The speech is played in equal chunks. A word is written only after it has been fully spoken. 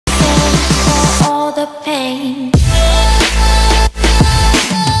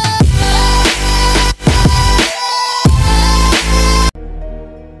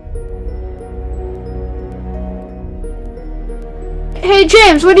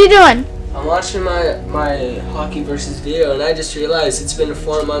James, what are you doing? I'm watching my hockey versus video, and I just realized it's been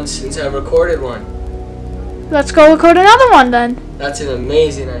 4 months since I recorded one. Let's go record another one then. That's an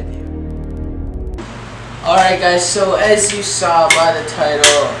amazing idea. Alright guys, so as you saw by the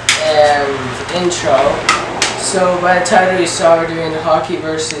title and intro, so by the title you saw we're doing hockey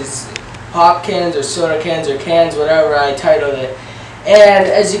versus pop cans or soda cans or cans, whatever I titled it. And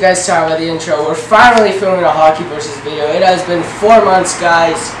as you guys saw by the intro, we're finally filming a hockey versus video. It has been 4 months,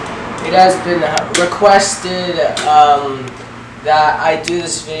 guys. It has been requested that I do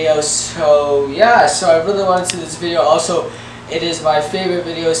this video, so yeah, so I really wanted to do this video. Also, it is my favorite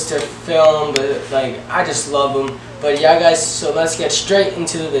videos to film, but like, I just love them. But yeah guys, so let's get straight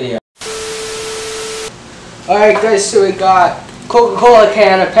into the video. Alright guys, so we got Coca-Cola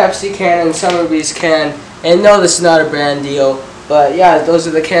can, a Pepsi can, and Summerbees can. And no, this is not a brand deal, but yeah, those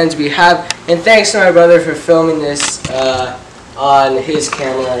are the cans we have. And thanks to my brother for filming this on his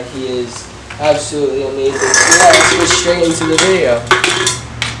camera. He is absolutely amazing. So yeah, let's go straight into the video.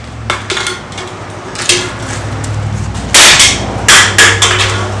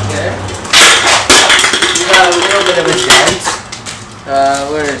 Okay. We got a little bit of a dent.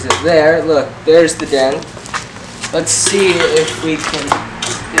 Where is it? There. Look, there's the dent. Let's see if we can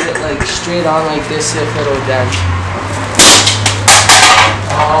get it like straight on like this, if it'll dent.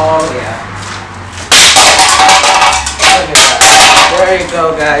 Oh yeah. Look at that. There you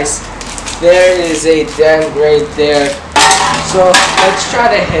go guys. There is a dent right there. So let's try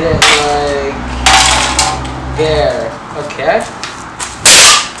to hit it like there. Okay.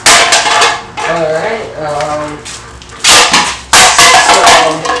 Alright.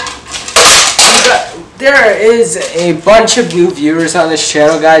 There is a bunch of new viewers on this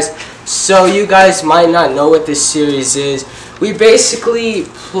channel, guys, so you guys might not know what this series is. We basically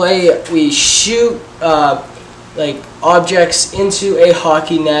we shoot like objects into a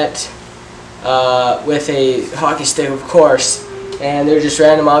hockey net with a hockey stick, of course, and they're just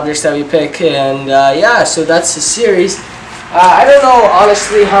random objects that we pick, and yeah, so that's the series. I don't know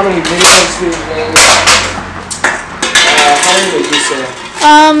honestly how many videos we've made. How many would you say?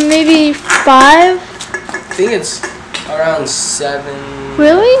 Maybe 5? I think it's around 7.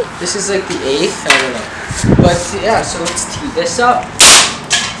 Really? This is like the 8th, I don't know. But yeah, so let's tee this up.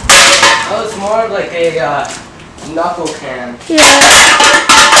 Oh, it's more of like a knuckle can. Yeah.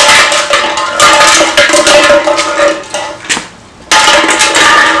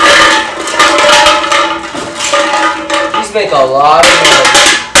 These make a lot of noise.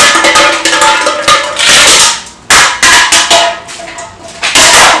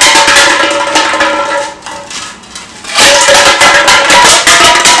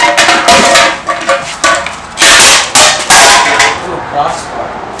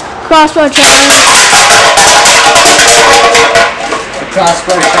 Crossbar challenge. The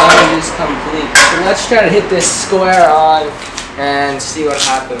crossbar challenge is complete. So let's try to hit this square on and see what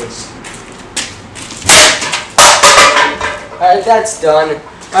happens. Alright, that's done.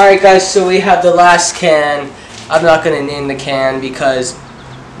 Alright guys, so we have the last can. I'm not going to name the can because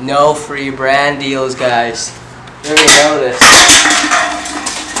no free brand deals, guys. You already know this.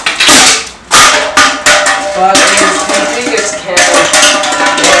 But it's the biggest can.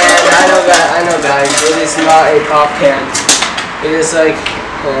 I know guys, it is not a pop can. It is like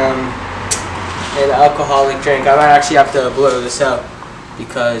an alcoholic drink. I might actually have to blur this out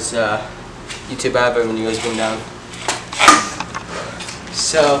because YouTube ad revenue has been down.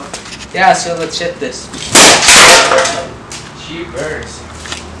 So yeah, so let's hit this. Jeepers.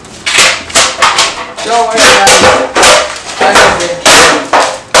 Don't worry guys.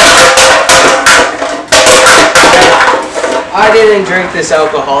 I didn't drink this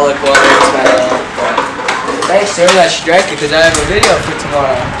alcoholic water, it's my own, but thanks to her that she drank it because I have a video for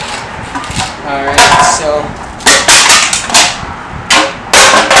tomorrow. Alright, so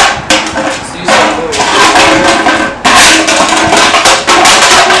let's do some moves.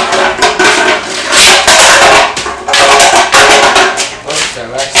 Oops, I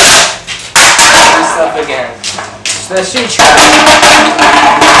messed up again. So let's do try.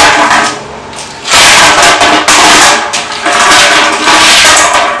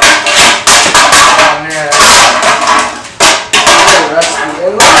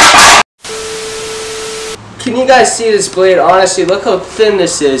 Can you guys see this blade? Honestly, look how thin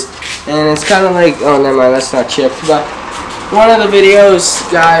this is. And it's kind of like, oh never mind, that's not chipped. But one of the videos,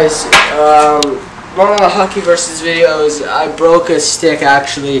 guys, one of the hockey versus videos, I broke a stick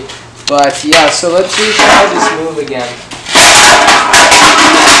actually. But yeah, so let's try this move again.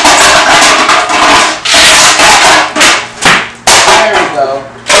 There we go.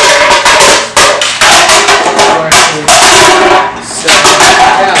 So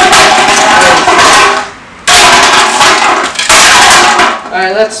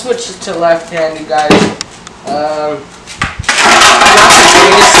Alright, let's switch it to left-handed, guys.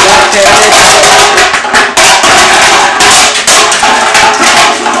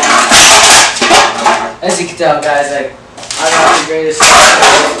 As you can tell, guys, like, I'm not the greatest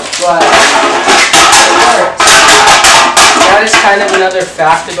left-handed, but it works. That is kind of another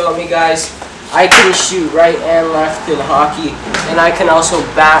fact about me, guys. I can shoot right and left in hockey, and I can also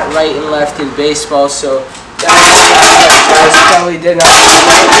bat right and left in baseball, so that's guys probably did not know,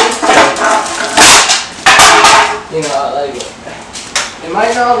 so, you know, like, it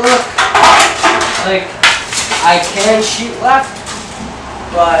might not look like I can shoot left,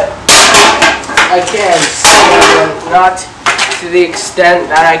 but I can, so not to the extent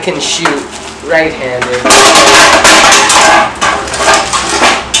that I can shoot right-handed.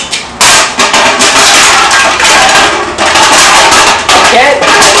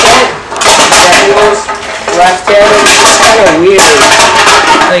 Left-handed, it's just kind of weird.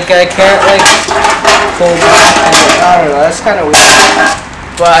 Like, I can't, like, pull back. I don't know, that's kind of weird.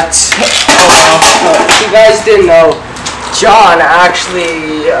 But, if you guys didn't know, John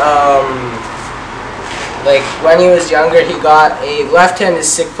actually, like, when he was younger, he got a left-handed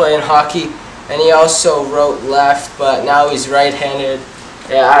stick play in hockey, and he also wrote left, but now he's right-handed.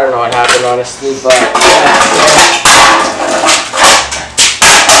 Yeah, I don't know what happened, honestly, but, yeah.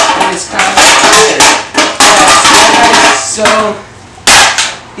 It's kind of weird. So,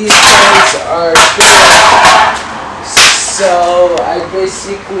 these guys are good. So, I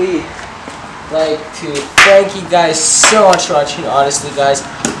basically like to thank you guys so much for watching, honestly, guys.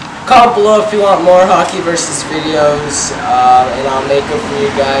 Comment below if you want more hockey versus videos, and I'll make them for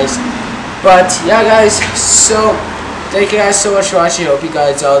you guys. But, yeah, guys, so, thank you guys so much for watching. I hope you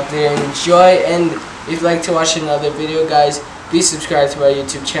guys out there enjoy, and if you'd like to watch another video, guys, please subscribe to my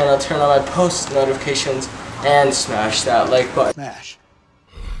YouTube channel, turn on my post notifications, and smash that like button. Smash.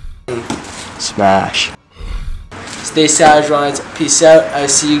 Smash. Stay savage, Ryan. Peace out. I'll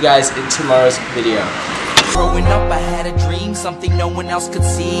see you guys in tomorrow's video. Growing up, I had a dream, something no one else could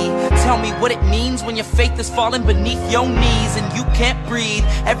see. Tell me what it means when your faith is falling beneath your knees and you can't breathe.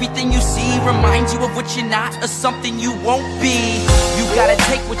 Everything you see reminds you of what you're not or something you won't be. You gotta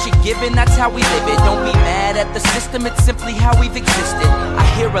take what you're given, that's how we live it. Don't be mad at the system, it's simply how we've existed. I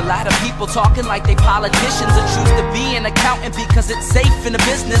hear a lot of people talking like they politicians or choose to be an accountant because it's safe in the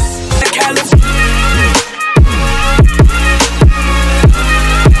business.